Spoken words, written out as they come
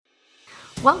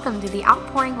Welcome to the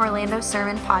Outpouring Orlando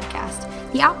Sermon Podcast.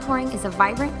 The Outpouring is a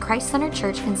vibrant, Christ-centered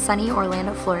church in sunny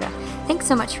Orlando, Florida. Thanks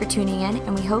so much for tuning in,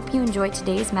 and we hope you enjoy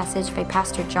today's message by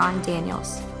Pastor John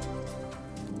Daniels.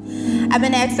 I've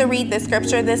been asked to read the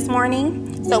scripture this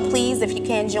morning, so please, if you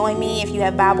can, join me. If you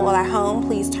have Bible at home,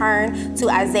 please turn to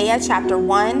Isaiah chapter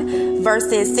 1,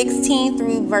 verses 16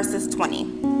 through verses 20.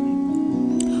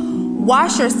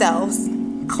 Wash yourselves,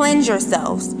 cleanse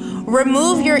yourselves,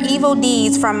 remove your evil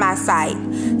deeds from my sight.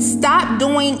 Stop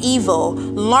doing evil,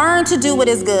 learn to do what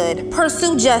is good,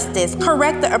 pursue justice,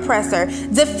 correct the oppressor,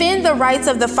 defend the rights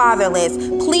of the fatherless,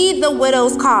 plead the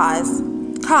widow's cause.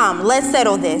 Come, let's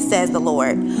settle this, says the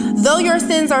Lord. Though your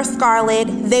sins are scarlet,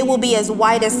 they will be as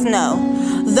white as snow.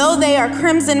 Though they are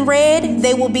crimson red,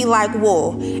 they will be like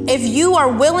wool. If you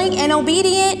are willing and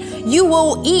obedient, you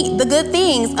will eat the good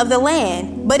things of the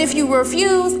land. But if you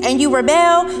refuse and you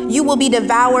rebel, you will be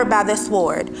devoured by the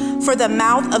sword. For the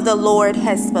mouth of the Lord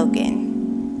has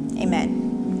spoken. Amen.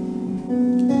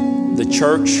 The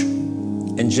church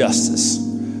and justice.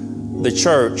 The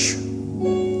church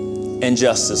and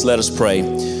justice. Let us pray.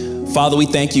 Father, we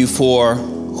thank you for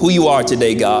who you are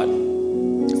today, God.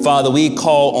 Father, we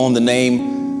call on the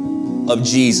name of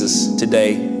Jesus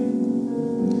today.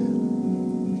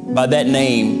 By that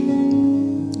name,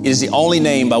 it is the only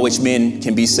name by which men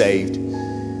can be saved.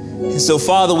 And so,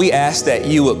 Father, we ask that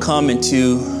you would come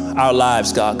into our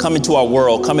lives, God, come into our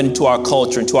world, come into our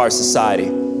culture, into our society.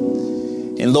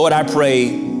 And Lord, I pray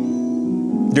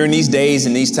during these days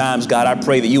and these times, God, I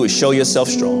pray that you would show yourself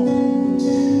strong.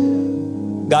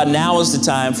 God, now is the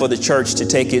time for the church to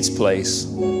take its place,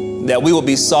 that we will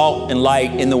be salt and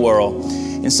light in the world.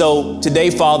 And so today,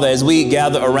 Father, as we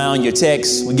gather around your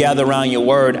text, we gather around your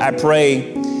word, I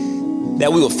pray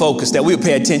that we will focus, that we would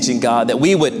pay attention, God, that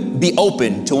we would be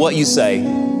open to what you say.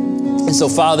 And so,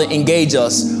 Father, engage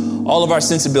us, all of our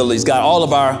sensibilities, God, all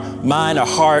of our mind, our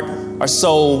heart, our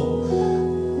soul.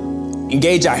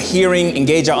 Engage our hearing,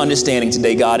 engage our understanding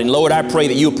today, God. And Lord, I pray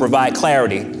that you would provide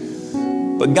clarity.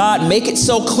 But God, make it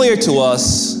so clear to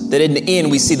us that in the end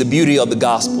we see the beauty of the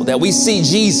gospel, that we see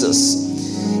Jesus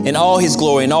in all his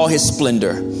glory and all his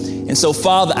splendor. And so,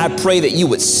 Father, I pray that you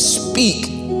would speak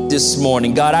this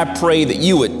morning. God, I pray that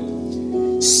you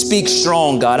would speak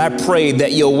strong, God. I pray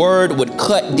that your word would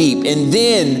cut deep. And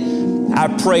then I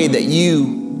pray that you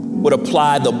would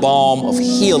apply the balm of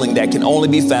healing that can only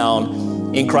be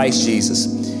found in Christ Jesus.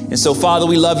 And so, Father,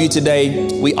 we love you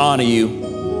today. We honor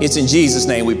you. It's in Jesus'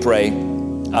 name we pray.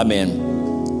 Amen.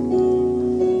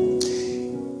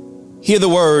 Hear the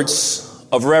words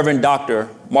of Reverend Dr.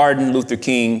 Martin Luther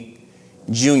King,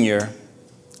 Jr.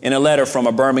 in a letter from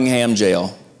a Birmingham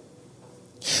jail.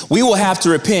 We will have to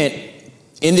repent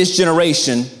in this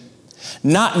generation,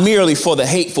 not merely for the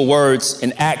hateful words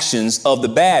and actions of the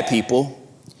bad people,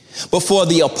 but for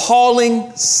the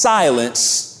appalling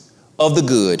silence of the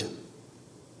good.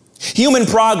 Human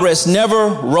progress never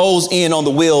rolls in on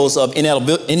the wheels of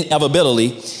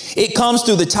inevitability. It comes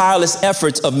through the tireless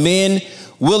efforts of men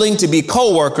willing to be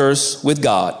co-workers with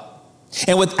God.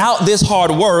 And without this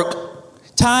hard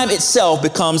work, time itself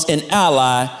becomes an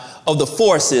ally of the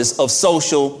forces of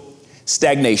social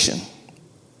stagnation.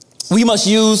 We must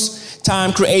use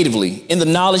time creatively in the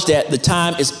knowledge that the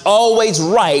time is always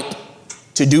ripe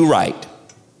to do right.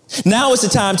 Now is the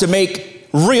time to make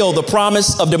real the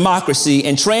promise of democracy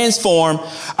and transform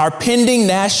our pending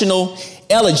national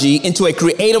elegy into a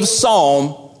creative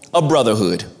psalm of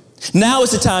brotherhood. Now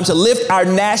is the time to lift our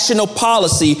national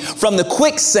policy from the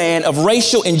quicksand of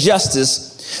racial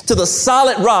injustice to the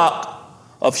solid rock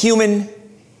of human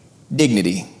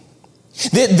dignity.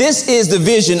 This is the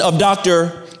vision of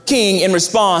Dr. King in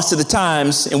response to the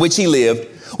times in which he lived,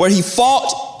 where he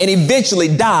fought and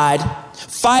eventually died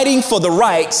fighting for the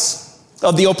rights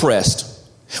of the oppressed.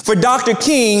 For Dr.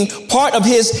 King, part of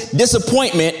his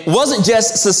disappointment wasn't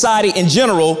just society in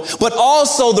general, but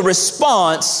also the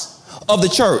response of the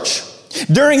church.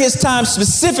 During his time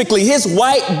specifically, his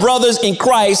white brothers in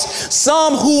Christ,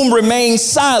 some whom remained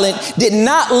silent, did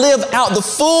not live out the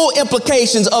full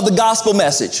implications of the gospel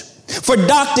message. For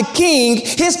Dr. King,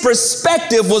 his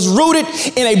perspective was rooted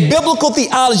in a biblical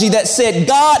theology that said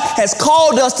God has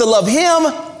called us to love him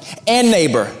and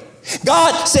neighbor.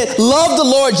 God said, love the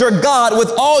Lord your God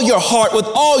with all your heart, with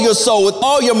all your soul, with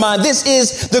all your mind. This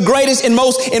is the greatest and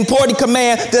most important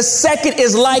command. The second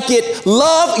is like it.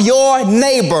 Love your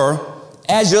neighbor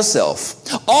as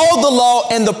yourself. All the law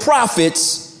and the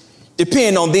prophets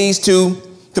depend on these two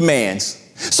commands.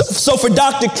 So for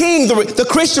Dr. King, the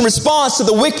Christian response to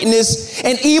the wickedness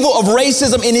and evil of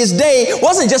racism in his day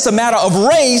wasn't just a matter of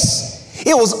race.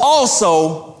 It was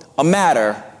also a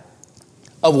matter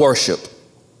of worship.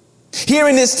 Here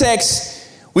in this text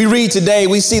we read today,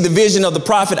 we see the vision of the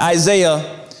prophet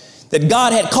Isaiah that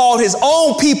God had called his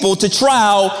own people to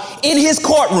trial in his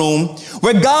courtroom,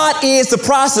 where God is the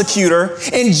prosecutor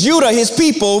and Judah, his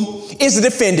people, is the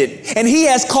defendant. And he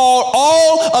has called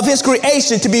all of his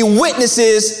creation to be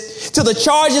witnesses to the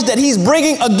charges that he's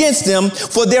bringing against them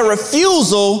for their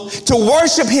refusal to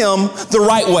worship him the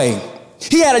right way.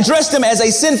 He had addressed them as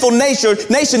a sinful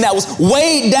nation that was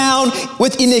weighed down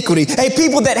with iniquity, a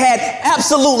people that had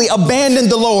absolutely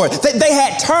abandoned the Lord, that they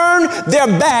had turned their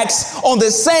backs on the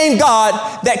same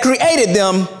God that created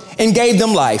them and gave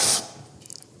them life.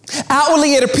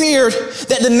 Outwardly, it appeared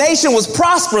that the nation was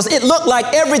prosperous. It looked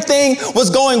like everything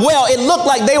was going well. It looked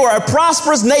like they were a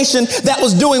prosperous nation that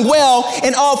was doing well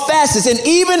in all facets, and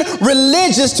even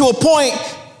religious to a point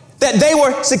that they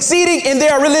were succeeding in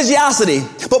their religiosity.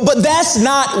 But that's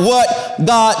not what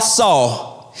God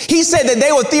saw. He said that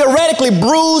they were theoretically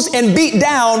bruised and beat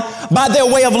down by their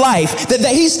way of life. That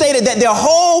he stated that their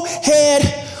whole head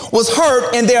was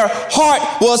hurt and their heart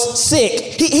was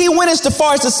sick. He went as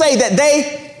far as to say that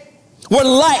they were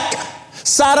like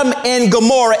Sodom and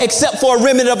Gomorrah, except for a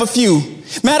remnant of a few.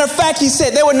 Matter of fact, he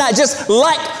said they were not just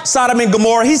like Sodom and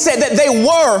Gomorrah. He said that they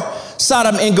were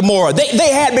Sodom and Gomorrah.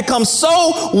 They had become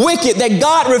so wicked that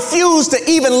God refused to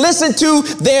even listen to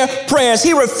their prayers.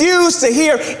 He refused to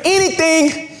hear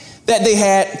anything that they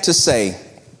had to say.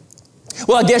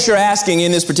 Well, I guess you're asking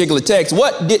in this particular text,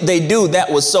 what did they do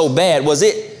that was so bad? Was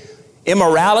it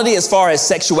immorality as far as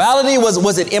sexuality?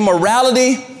 Was it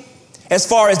immorality as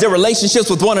far as their relationships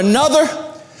with one another?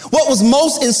 What was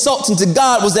most insulting to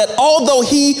God was that although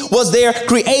he was their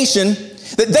creation,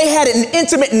 that they had an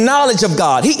intimate knowledge of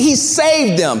God. He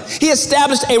saved them. He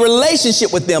established a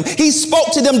relationship with them. He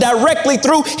spoke to them directly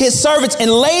through his servants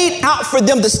and laid out for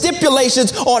them the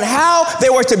stipulations on how they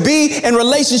were to be in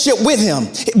relationship with him.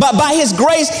 But by his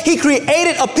grace, he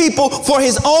created a people for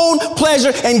his own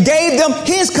pleasure and gave them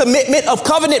his commitment of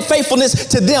covenant faithfulness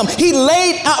to them. He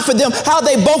laid out for them how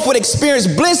they both would experience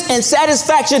bliss and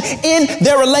satisfaction in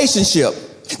their relationship.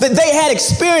 That they had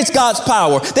experienced God's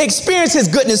power. They experienced his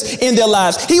goodness in their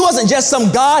lives. He wasn't just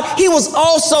some God. He was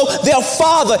also their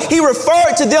father. He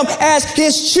referred to them as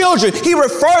his children. He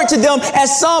referred to them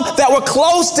as some that were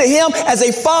close to him, as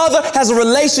a father has a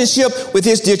relationship with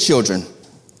his dear children.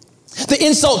 The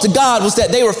insult to God was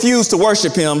that they refused to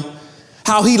worship him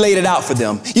how he laid it out for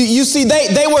them. You see,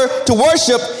 they were to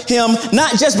worship him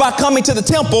not just by coming to the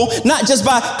temple, not just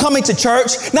by coming to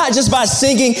church, not just by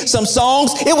singing some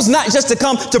songs. It was not just to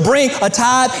come to bring a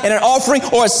tithe and an offering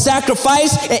or a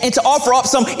sacrifice and to offer up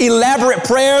some elaborate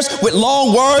prayers with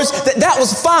long words. That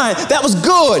was fine. That was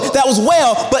good. That was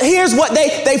well. But here's what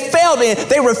they failed in.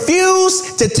 They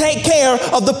refused to take care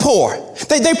of the poor.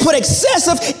 They put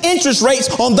excessive interest rates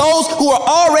on those who are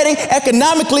already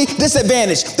economically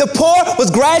disadvantaged. The poor was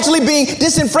gradually being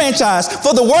disenfranchised.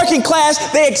 For the working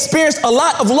class, they experienced a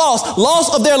lot of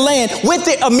loss of their land with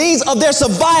a means of their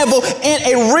survival, and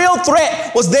a real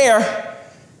threat was there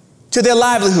to their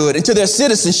livelihood and to their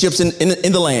citizenships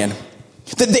in the land.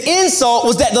 The insult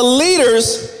was that the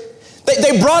leaders,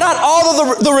 they brought out all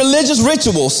of the religious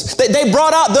rituals. They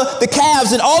brought out the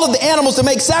calves and all of the animals to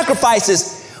make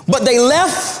sacrifices, but they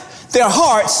left their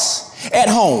hearts at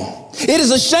home. It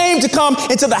is a shame to come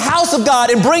into the house of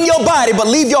God and bring your body, but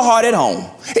leave your heart at home.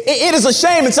 It is a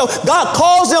shame. And so God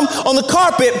calls them on the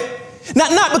carpet,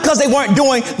 not because they weren't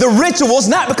doing the rituals,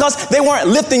 not because they weren't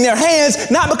lifting their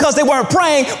hands, not because they weren't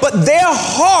praying, but their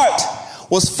heart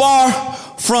was far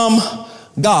from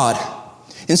God.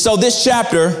 And so this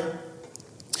chapter,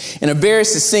 in a very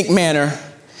succinct manner,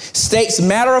 states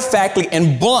matter-of-factly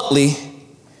and bluntly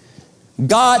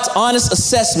God's honest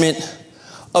assessment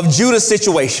of Judah's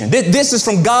situation. This is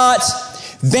from God's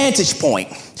vantage point.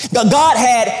 God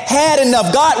had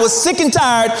enough. God was sick and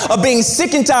tired of being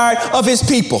sick and tired of his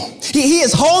people. He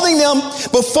is holding them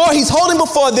he's holding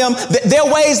before them their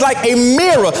ways like a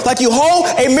mirror, like you hold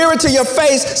a mirror to your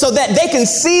face so that they can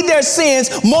see their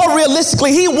sins more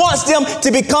realistically. He wants them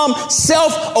to become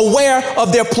self-aware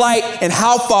of their plight and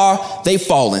how far they've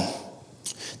fallen.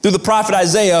 Through the prophet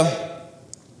Isaiah,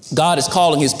 God is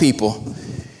calling his people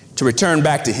to return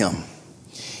back to him.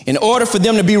 In order for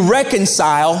them to be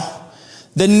reconciled,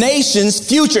 the nation's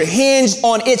future hinged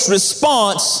on its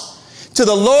response to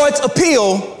the Lord's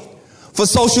appeal for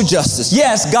social justice.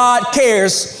 Yes, God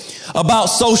cares about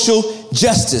social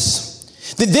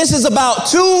justice. This is about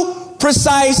two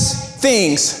precise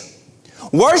things: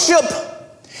 worship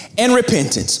and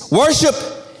repentance. Worship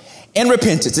and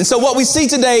repentance. And so what we see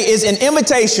today is an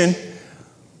invitation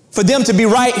for them to be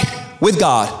right with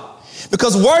God.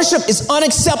 Because worship is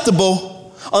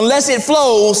unacceptable unless it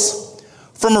flows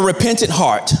from a repentant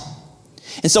heart.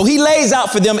 And so he lays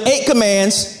out for them 8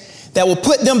 commands that will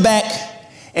put them back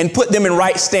and put them in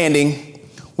right standing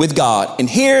with God. And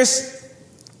here's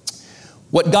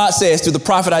what God says through the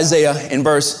prophet Isaiah in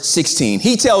verse 16.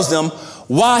 He tells them,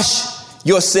 wash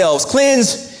yourselves,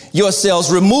 cleanse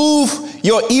yourselves, remove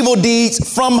your evil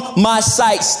deeds from my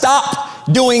sight. Stop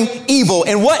doing evil.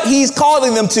 And what he's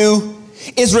calling them to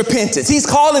is repentance. He's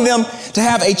calling them to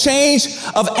have a change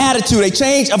of attitude, a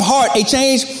change of heart, a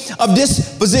change of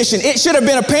disposition. It should have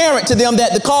been apparent to them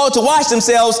that the call to wash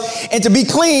themselves and to be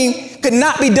clean could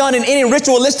not be done in any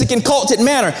ritualistic and cultic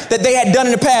manner that they had done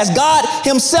in the past. God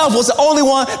himself was the only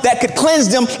one that could cleanse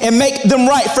them and make them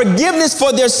right. Forgiveness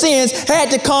for their sins had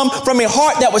to come from a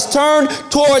heart that was turned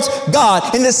towards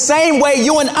God. In the same way,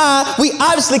 you and I, we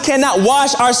obviously cannot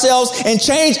wash ourselves and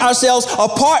change ourselves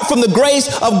apart from the grace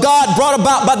of God brought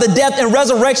about by the death and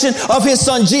resurrection of his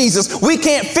son Jesus. We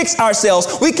can't fix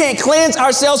ourselves. We can't cleanse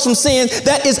ourselves from sin.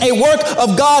 That is a work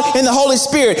of God and the Holy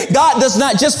Spirit. God does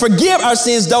not just forgive our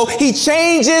sins, though. He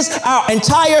changes our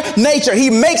entire nature. He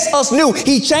makes us new.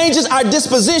 He changes our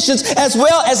dispositions as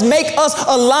well as make us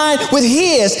align with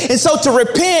his. And so to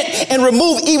repent and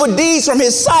remove evil deeds from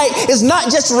his sight is not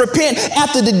just to repent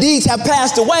after the deeds have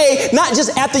passed away, not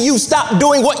just after you stop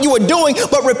doing what you were doing,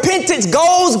 but repentance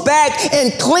goes back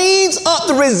and cleans up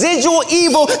the residual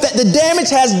evil that the damage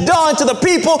has done to the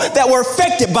people that were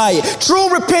affected by it. True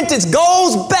repentance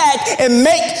goes back and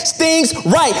makes things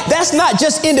right. That's not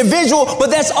just individual,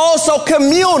 but that's also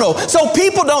communal. So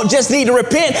people don't just need to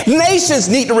repent. Nations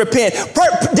need to repent.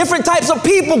 Different types of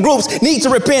people groups need to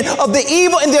repent of the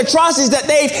evil and the atrocities that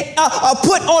they've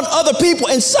put on other people.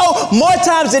 And so more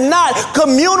times than not,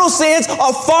 communal sins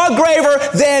are far graver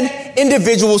than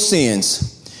individual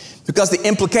sins because the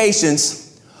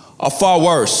implications are far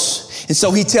worse. And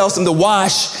so he tells them to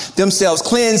wash themselves,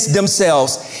 cleanse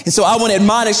themselves. And so I want to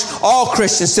admonish all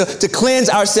Christians to cleanse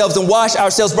ourselves and wash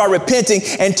ourselves by repenting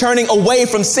and turning away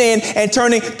from sin and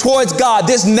turning towards God.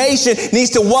 This nation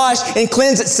needs to wash and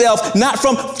cleanse itself, not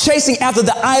from chasing after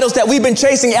the idols that we've been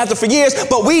chasing after for years,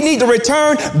 but we need to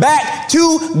return back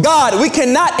to God. We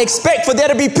cannot expect for there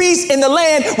to be peace in the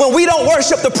land when we don't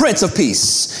worship the Prince of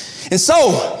Peace. And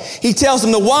so he tells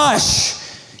them to wash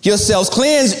yourselves,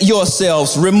 cleanse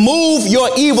yourselves, remove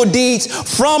your evil deeds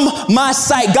from my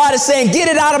sight. God is saying, get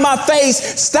it out of my face.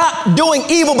 Stop doing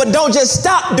evil, but don't just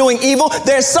stop doing evil.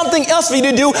 There's something else for you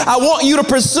to do. I want you to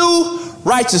pursue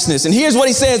righteousness. And here's what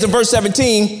he says in verse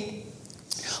 17.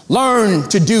 Learn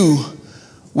to do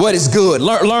what is good.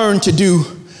 Learn to do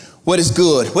what is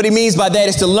good. What he means by that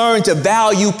is to learn to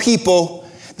value people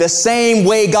the same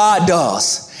way God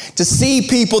does, to see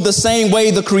people the same way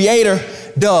the Creator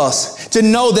does, to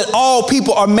know that all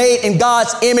people are made in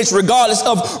God's image regardless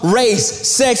of race,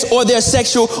 sex, or their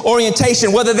sexual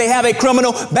orientation, whether they have a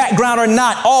criminal background or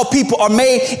not. All people are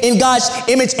made in God's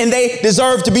image and they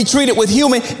deserve to be treated with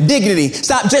human dignity.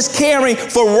 Stop just caring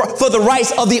for the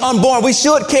rights of the unborn. We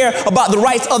should care about the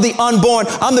rights of the unborn.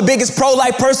 I'm the biggest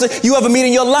pro-life person you ever meet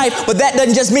in your life, but that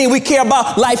doesn't just mean we care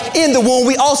about life in the womb.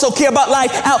 We also care about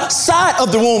life outside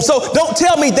of the womb. So don't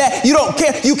tell me that you don't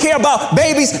care. You care about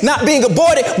babies not being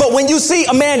aborted, but when you see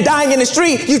a man dying in the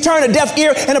street, you turn a deaf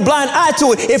ear and a blind eye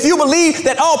to it. If you believe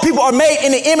that all people are made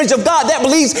in the image of God, that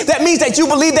means that you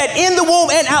believe that in the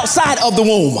womb and outside of the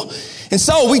womb. And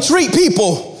so we treat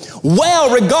people well,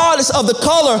 regardless of the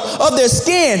color of their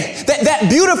skin. That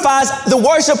beautifies the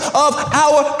worship of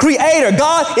our Creator.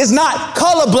 God is not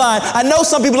colorblind. I know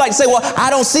some people like to say, well, I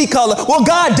don't see color. Well,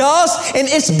 God does, and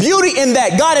it's beauty in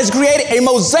that. God has created a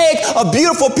mosaic of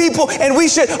beautiful people, and we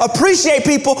should appreciate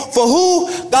people for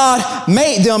who God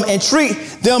made them and treat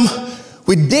them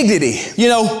with dignity. You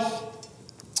know,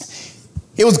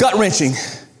 it was gut-wrenching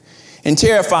and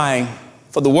terrifying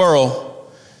for the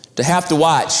world to have to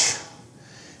watch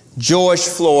George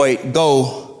Floyd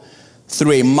go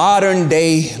through a modern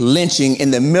day lynching in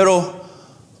the middle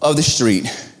of the street.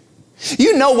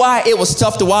 You know why it was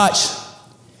tough to watch?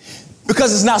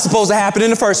 Because it's not supposed to happen in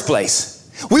the first place.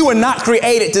 We were not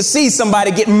created to see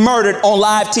somebody get murdered on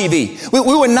live TV.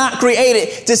 We were not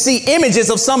created to see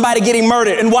images of somebody getting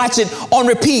murdered and watch it on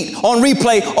repeat, on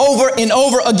replay, over and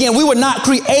over again. We were not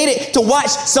created to watch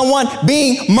someone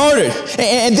being murdered.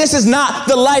 And this is not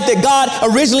the life that God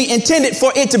originally intended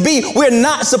for it to be. We're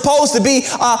not supposed to be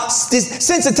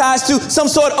sensitized to some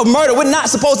sort of murder. We're not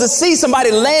supposed to see somebody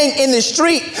laying in the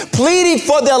street pleading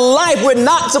for their life. We're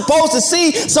not supposed to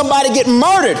see somebody get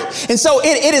murdered. And so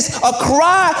it is a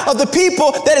cry of the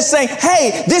people that is saying,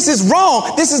 hey, this is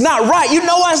wrong. This is not right. You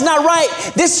know why it's not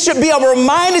right? This should be a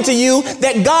reminder to you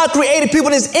that God created people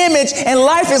in his image and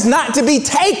life is not to be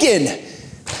taken.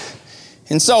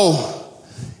 And so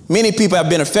Many people have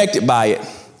been affected by it,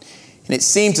 and it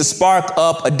seemed to spark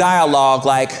up a dialogue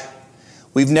like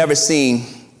we've never seen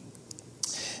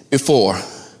before.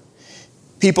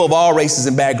 People of all races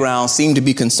and backgrounds seem to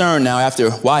be concerned now after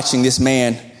watching this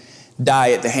man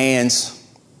die at the hands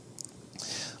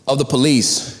of the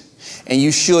police. And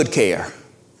you should care.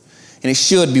 And it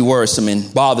should be worrisome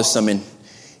and bothersome, and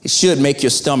it should make your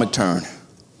stomach turn.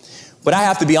 But I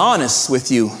have to be honest with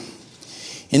you.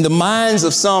 In the minds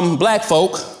of some black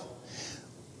folk,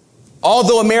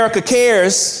 although America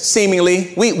cares,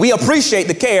 seemingly, we appreciate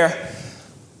the care,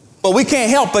 but we can't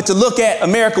help but to look at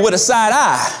America with a side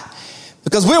eye.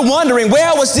 Because we're wondering,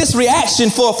 where was this reaction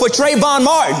for Trayvon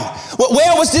Martin?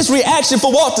 Where was this reaction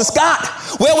for Walter Scott?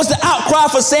 Where was the outcry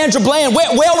for Sandra Bland?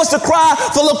 Where was the cry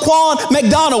for Laquan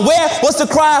McDonald? Where was the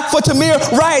cry for Tamir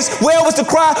Rice? Where was the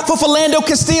cry for Philando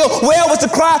Castile? Where was the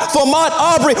cry for Ahmaud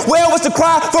Arbery? Where was the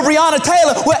cry for Breonna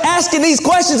Taylor? We're asking these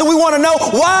questions and we want to know,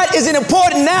 why is it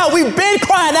important now? We've been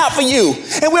crying out for you,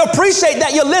 and we appreciate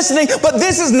that you're listening, but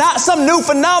this is not some new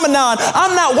phenomenon.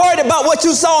 I'm not worried about what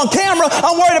you saw on camera.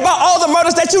 I'm worried about all the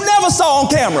murders that you never saw on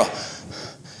camera.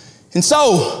 And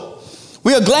so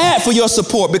we are glad for your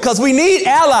support, because we need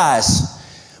allies.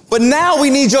 But now we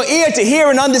need your ear to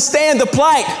hear and understand the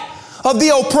plight of the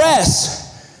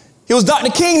oppressed. It was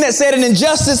Dr. King that said, an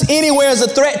injustice anywhere is a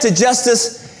threat to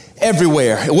justice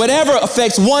everywhere. Whatever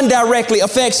affects one directly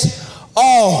affects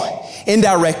all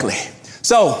indirectly.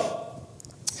 So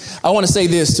I want to say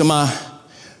this to my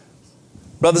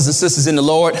brothers and sisters in the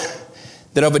Lord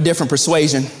that are of a different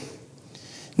persuasion.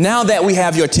 Now that we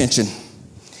have your attention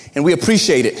and we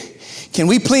appreciate it, can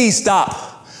we please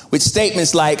stop with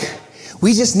statements like,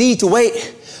 we just need to wait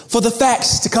for the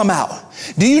facts to come out?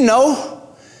 Do you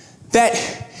know that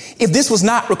if this was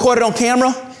not recorded on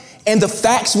camera and the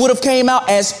facts would have came out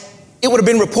as it would have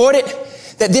been reported,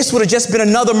 that this would have just been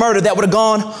another murder that would have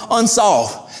gone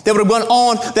unsolved, that would have gone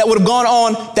on,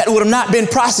 that would have not been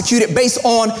prosecuted based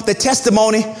on the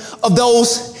testimony of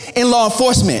those in law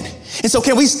enforcement? And so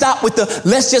can we stop with the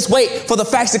let's just wait for the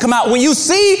facts to come out? When you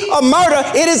see a murder,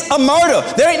 it is a murder.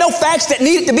 There ain't no facts that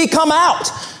needed to be come out.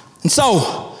 And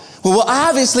so, well,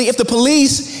 obviously, if the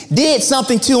police did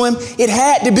something to him, it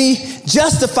had to be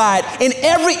justified. In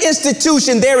every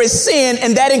institution, there is sin,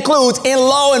 and that includes in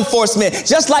law enforcement.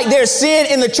 Just like there's sin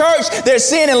in the church, there's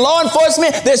sin in law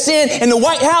enforcement, there's sin in the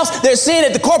White House, there's sin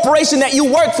at the corporation that you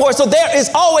work for. So there is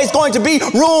always going to be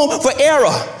room for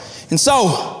error. And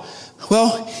so,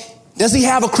 well, does he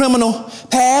have a criminal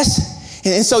past?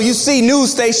 And so you see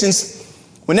news stations,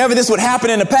 whenever this would happen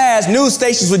in the past, news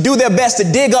stations would do their best to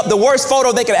dig up the worst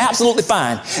photo they could absolutely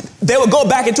find. They would go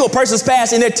back into a person's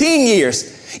past in their teen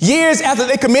years after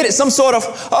they committed some sort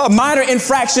of minor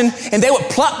infraction, and they would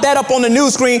plop that up on the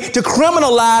news screen to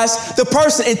criminalize the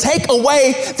person and take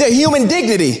away their human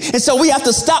dignity. And so we have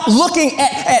to stop looking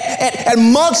at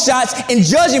mugshots and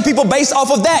judging people based off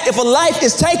of that. If a life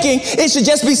is taken, it should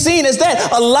just be seen as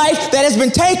that, a life that has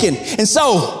been taken. And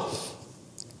so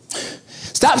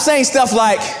stop saying stuff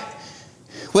like,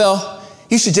 well,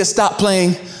 you should just stop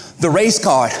playing the race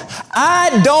card.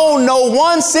 I don't know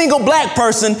one single black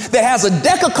person that has a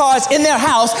deck of cards in their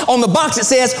house on the box that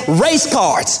says race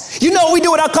cards. You know what we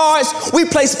do with our cards? We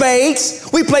play spades,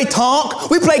 we play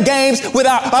tonk, we play games with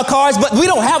our cards, but we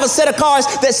don't have a set of cards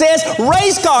that says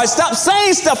race cards. Stop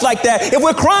saying stuff like that. If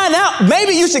we're crying out,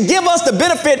 maybe you should give us the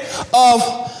benefit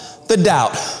of the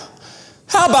doubt.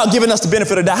 How about giving us the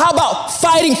benefit of the doubt? How about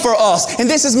fighting for us? And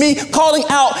this is me calling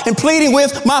out and pleading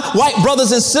with my white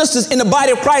brothers and sisters in the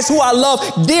body of Christ who I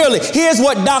love dearly. Here's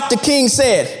what Dr. King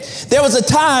said. There was a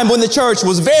time when the church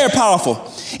was very powerful.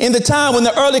 In the time when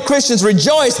the early Christians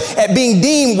rejoiced at being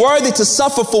deemed worthy to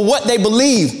suffer for what they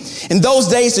believed. In those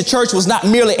days, the church was not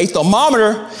merely a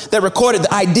thermometer that recorded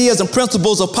the ideas and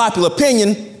principles of popular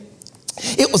opinion.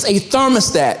 It was a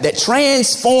thermostat that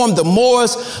transformed the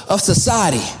mores of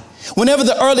society. Whenever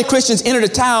the early Christians entered a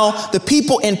town, the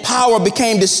people in power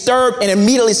became disturbed and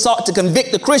immediately sought to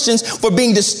convict the Christians for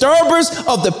being disturbers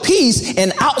of the peace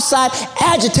and outside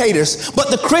agitators. But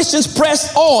the Christians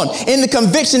pressed on in the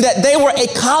conviction that they were a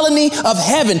colony of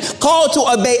heaven, called to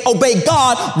obey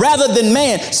God rather than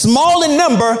man. Small in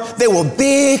number, they were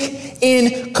big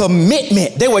in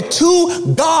commitment. They were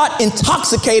too God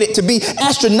intoxicated to be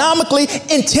astronomically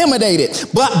intimidated.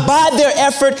 But by their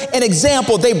effort and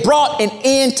example, they brought an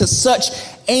end to such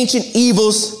ancient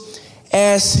evils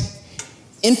as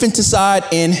infanticide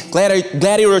and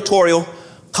gladiatorial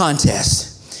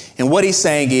contests. And what he's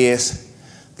saying is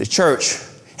the church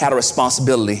had a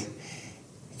responsibility,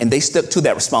 and they stuck to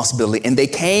that responsibility, and they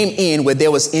came in where there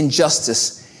was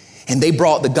injustice. And they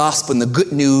brought the gospel and the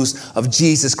good news of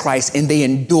Jesus Christ, and they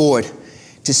endured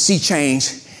to see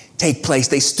change take place.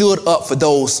 They stood up for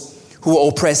those who were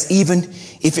oppressed, even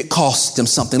if it cost them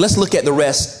something. Let's look at the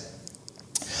rest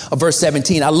of verse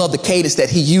 17. I love the cadence that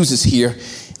he uses here.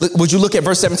 Would you look at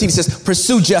verse 17? He says,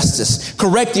 pursue justice,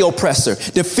 correct the oppressor,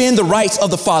 defend the rights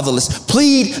of the fatherless,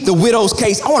 plead the widow's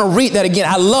case. I want to read that again.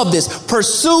 I love this.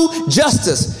 Pursue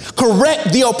justice,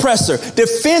 correct the oppressor,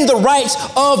 defend the rights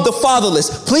of the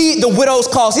fatherless, plead the widow's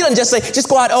cause. He doesn't just say, just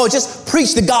go out, just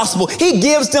preach the gospel. He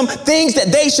gives them things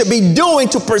that they should be doing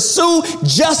to pursue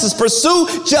justice,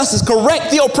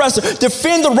 correct the oppressor,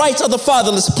 defend the rights of the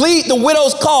fatherless, plead the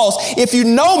widow's cause. If you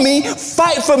know me,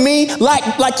 fight for me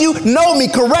like you know me.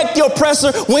 Correct the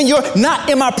oppressor when you're not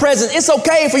in my presence. It's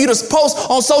okay for you to post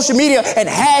on social media and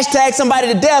hashtag somebody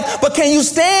to death, but can you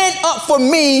stand up for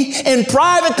me in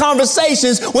private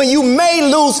conversations when you may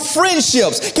lose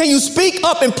friendships? Can you speak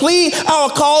up and plead our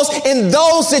cause in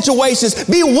those situations?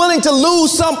 Be willing to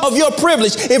lose some of your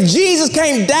privilege. If Jesus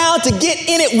came down to get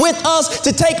in it with us,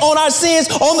 to take on our sins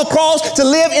on the cross, to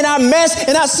live in our mess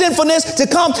and our sinfulness, to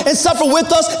come and suffer with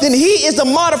us, then he is the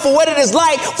model for what it is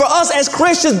like for us as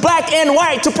Christians, black and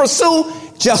white, to pursue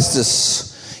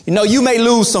justice. You know, you may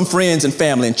lose some friends and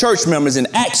family and church members and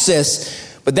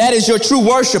access, but that is your true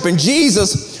worship, and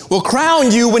Jesus will crown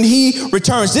you when he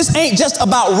returns. This ain't just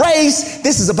about race.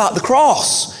 This is about the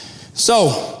cross.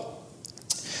 So,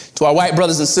 to our white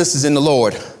brothers and sisters in the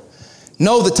Lord,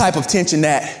 know the type of tension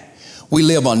that we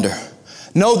live under.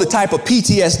 Know the type of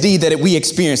PTSD that we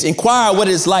experience. Inquire what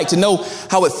it is like to know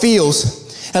how it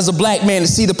feels as a black man to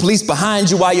see the police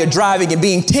behind you while you're driving and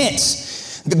being tense.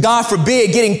 God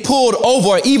forbid getting pulled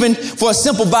over even for a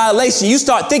simple violation. You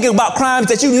start thinking about crimes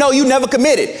that you know you never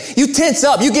committed. You tense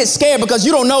up. You get scared because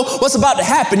you don't know what's about to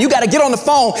happen. You got to get on the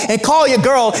phone and call your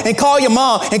girl and call your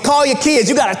mom and call your kids.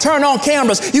 You got to turn on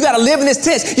cameras. You got to live in this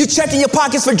tense. You checking your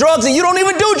pockets for drugs and you don't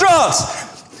even do drugs.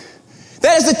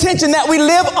 That is the tension that we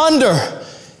live under.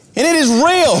 And it is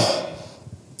real.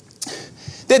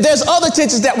 There's other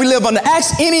tensions that we live under.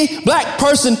 Ask any black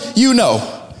person you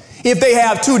know if they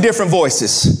have two different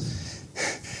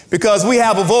voices. Because we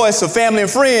have a voice of family and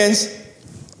friends,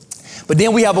 but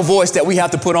then we have a voice that we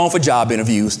have to put on for job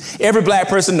interviews. Every black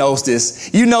person knows this.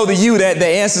 You know the you that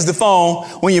answers the phone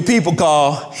when your people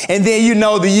call, and then you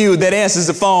know the you that answers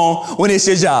the phone when it's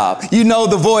your job. You know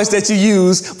the voice that you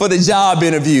use for the job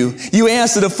interview. You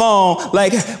answer the phone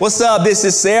like, what's up, this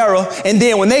is Sarah. And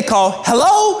then when they call,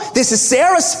 hello, this is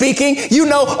Sarah speaking. You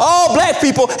know all black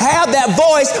people have that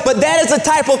voice, but that is a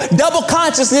type of double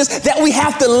consciousness that we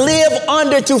have to live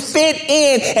under to fit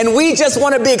in. And we just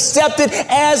want to be accepted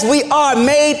as we are,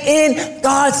 made in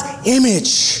God's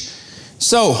image.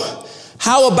 So,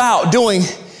 how about doing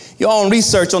your own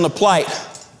research on the plight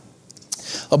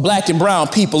of black and brown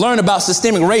people? Learn about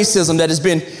systemic racism that has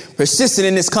been persistent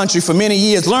in this country for many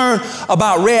years. Learn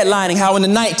about redlining, how in the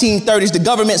 1930s, the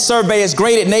government surveyors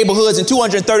graded neighborhoods in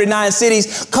 239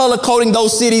 cities, color coding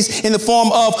those cities in the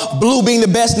form of blue being the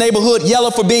best neighborhood,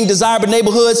 yellow for being desirable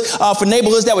neighborhoods, for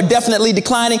neighborhoods that were definitely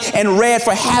declining, and red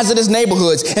for hazardous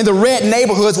neighborhoods. And the red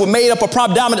neighborhoods were made up of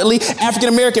predominantly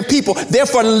African-American people.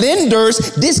 Therefore,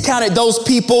 lenders discounted those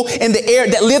people in the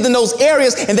area that lived in those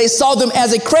areas, and they saw them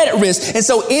as a credit risk. And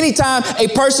so anytime a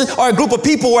person or a group of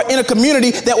people were in a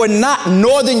community that were not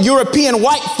Northern European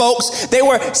white folks, they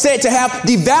were said to have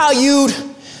devalued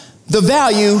the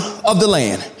value of the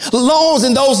land. Loans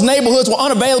in those neighborhoods were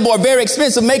unavailable or very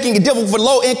expensive, making it difficult for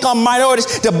low-income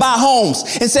minorities to buy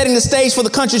homes and setting the stage for the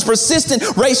country's persistent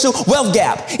racial wealth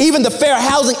gap. Even the Fair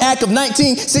Housing Act of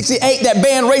 1968 that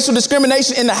banned racial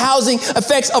discrimination in the housing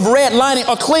effects of redlining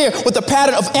are clear, with the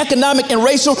pattern of economic and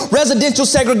racial residential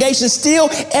segregation still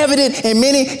evident in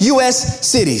many U.S.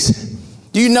 cities.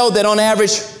 Do you know that on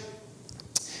average,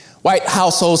 white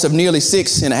households have nearly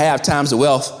 6.5 times the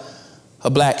wealth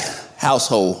of black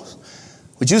households?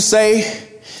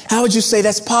 How would you say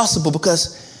that's possible?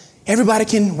 Because everybody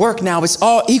can work now. It's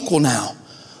all equal now.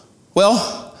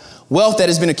 Well, wealth that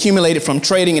has been accumulated from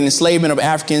trading and enslavement of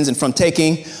Africans and from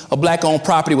taking a black-owned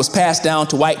property was passed down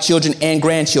to white children and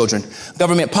grandchildren.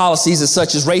 Government policies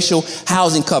such as racial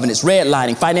housing covenants,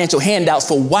 redlining, financial handouts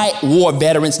for white war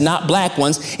veterans, not black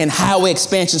ones, and highway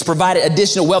expansions provided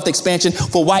additional wealth expansion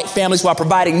for white families while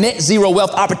providing net zero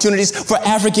wealth opportunities for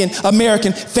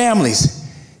African-American families.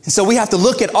 And so we have to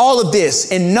look at all of this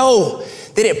and know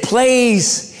that it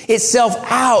plays itself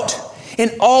out.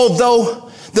 And although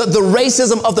the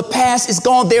racism of the past is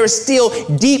gone, there is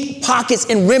still deep pockets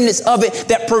and remnants of it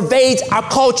that pervades our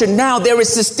culture now. There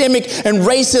is systemic and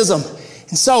racism.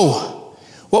 And so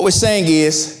what we're saying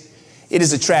is it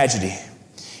is a tragedy.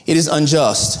 It is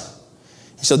unjust.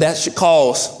 And so that should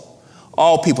cause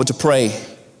all people to pray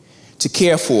to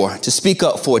care for, to speak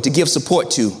up for, to give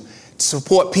support to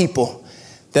support people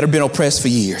that have been oppressed for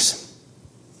years.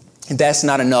 And that's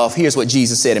not enough. Here's what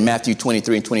Jesus said in Matthew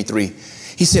 23 and 23.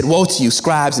 He said, woe to you,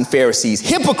 scribes and Pharisees,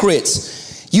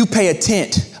 hypocrites! You pay a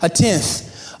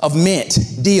tenth of mint,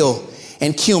 dill,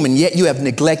 and cumin, yet you have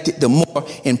neglected the more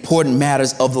important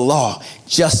matters of the law,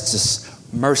 justice,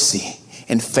 mercy,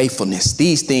 and faithfulness.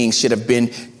 These things should have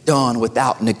been done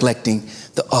without neglecting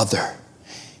the other.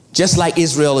 Just like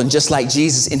Israel and just like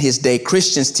Jesus in his day,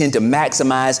 Christians tend to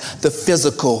maximize the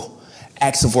physical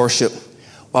acts of worship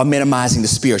while minimizing the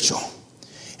spiritual.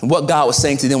 And what God was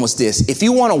saying to them was this: if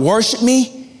you want to worship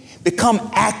me, become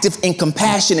active in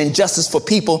compassion and justice for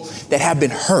people that have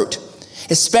been hurt,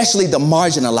 especially the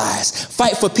marginalized.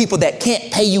 Fight for people that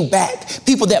can't pay you back,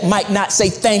 people that might not say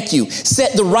thank you.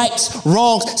 Set right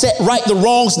the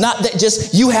wrongs, not that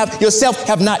just you have yourself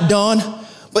have not done,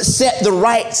 but set the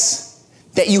rights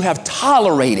that you have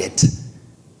tolerated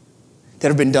that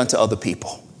have been done to other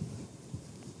people.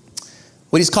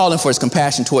 What he's calling for is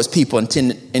compassion towards people and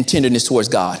tenderness towards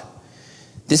God.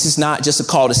 This is not just a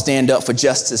call to stand up for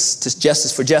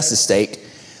justice for justice sake,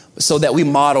 but so that we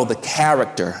model the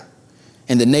character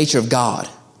and the nature of God.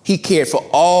 He cared for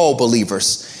all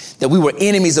believers, that we were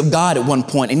enemies of God at one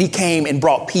point, and he came and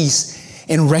brought peace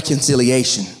and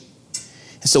reconciliation.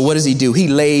 And so what does he do? He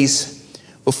lays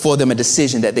before them a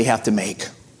decision that they have to make.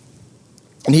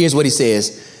 And here's what he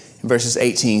says in verses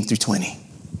 18 through 20.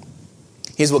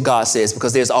 Here's what God says,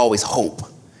 because there's always hope.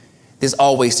 There's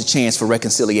always the chance for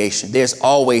reconciliation. There's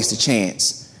always the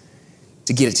chance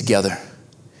to get it together.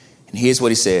 And here's what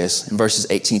he says in verses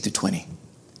 18 through 20.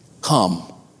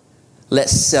 Come,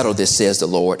 let's settle this, says the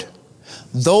Lord.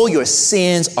 Though your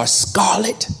sins are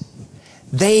scarlet,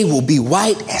 they will be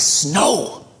white as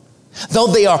snow. Though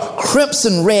they are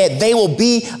crimson red, they will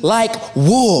be like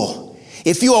wool.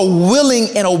 If you are willing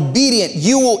and obedient,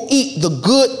 you will eat the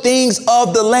good things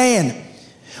of the land.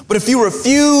 But if you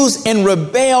refuse and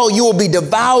rebel, you will be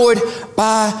devoured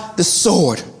by the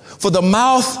sword. For the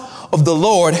mouth of the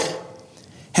Lord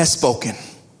has spoken.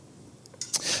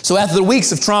 So after the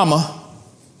weeks of trauma,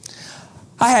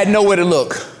 I had nowhere to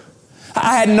look.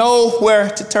 I had nowhere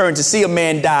to turn to see a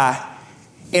man die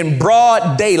in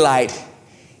broad daylight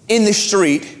in the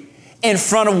street in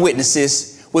front of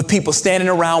witnesses with people standing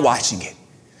around watching it,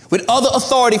 with other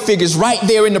authority figures right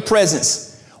there in the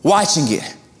presence watching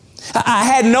it. I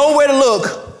had nowhere to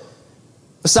look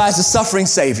besides the suffering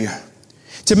Savior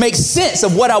to make sense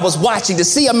of what I was watching, to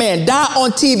see a man die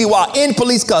on TV while in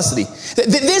police custody.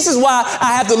 This is why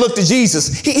I have to look to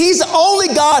Jesus. He's the only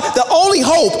God, the only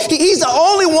hope. He's the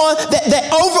only one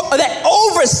that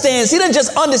overstands. He doesn't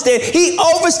just understand. He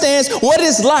overstands what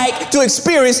it's like to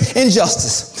experience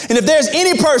injustice. And if there's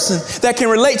any person that can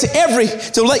relate to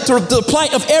the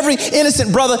plight of every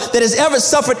innocent brother that has ever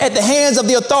suffered at the hands of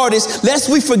the authorities, lest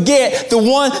we forget the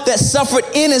one that suffered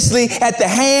innocently at the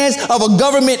hands of a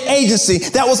government agency,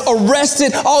 that was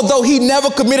arrested, although he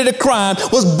never committed a crime,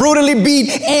 was brutally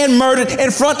beat and murdered in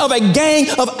front of a gang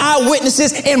of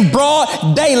eyewitnesses in broad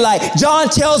daylight. John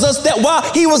tells us that while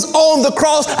he was on the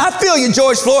cross, I feel you,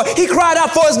 George Floyd, he cried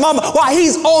out for his mama. While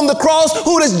he's on the cross,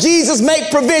 who does Jesus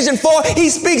make provision for? He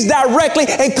speaks directly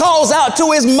and calls out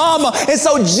to his mama. And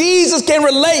so Jesus can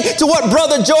relate to what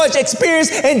Brother George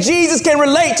experienced, and Jesus can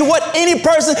relate to what any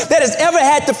person that has ever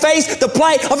had to face the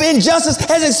plight of injustice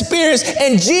has experienced.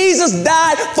 And Jesus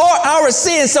died for our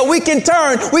sins so we can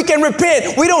turn, we can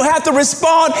repent. We don't have to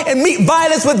respond and meet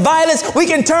violence with violence. We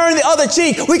can turn the other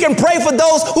cheek. We can pray for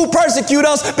those who persecute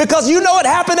us, because you know what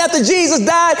happened after Jesus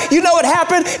died? You know what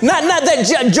happened? Not that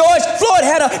George Floyd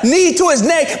had a knee to his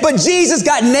neck, but Jesus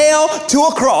got nailed to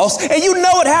a cross. And you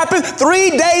know what happened?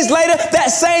 3 days later, that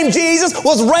same Jesus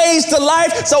was raised to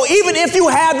life. So even if you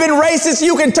have been racist,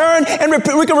 you can turn and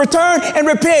we can return and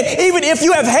repent. Even if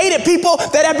you have hated people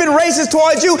that have been racist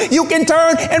towards you, you can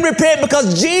turn and repent,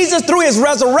 because Jesus, through his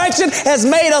resurrection, has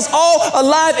made us all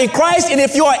alive in Christ. And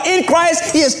if you are in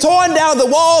Christ, he has torn down the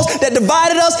walls that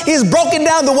divided us. He has broken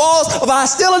down the walls of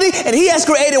hostility, and he has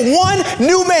created one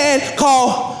new man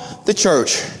called the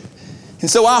church. And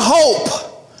so our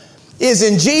hope is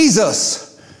in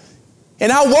Jesus.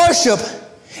 And our worship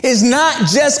is not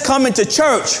just coming to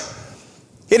church.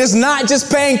 It is not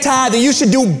just paying tithe, and you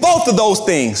should do both of those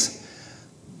things.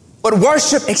 But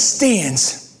worship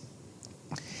extends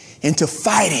into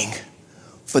fighting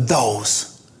for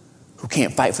those who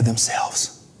can't fight for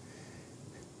themselves,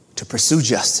 to pursue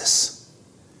justice,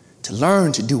 to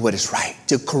learn to do what is right,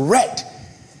 to correct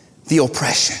the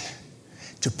oppression,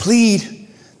 to plead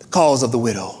the cause of the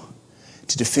widow,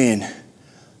 to defend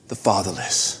the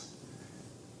fatherless.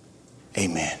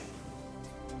 Amen.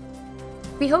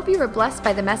 We hope you were blessed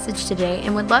by the message today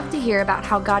and would love to hear about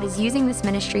how God is using this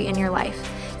ministry in your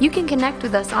life. You can connect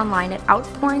with us online at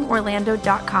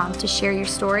outpouringorlando.com to share your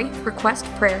story, request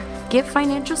prayer, give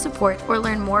financial support, or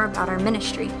learn more about our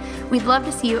ministry. We'd love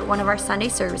to see you at one of our Sunday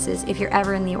services if you're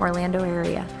ever in the Orlando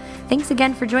area. Thanks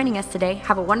again for joining us today.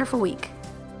 Have a wonderful week.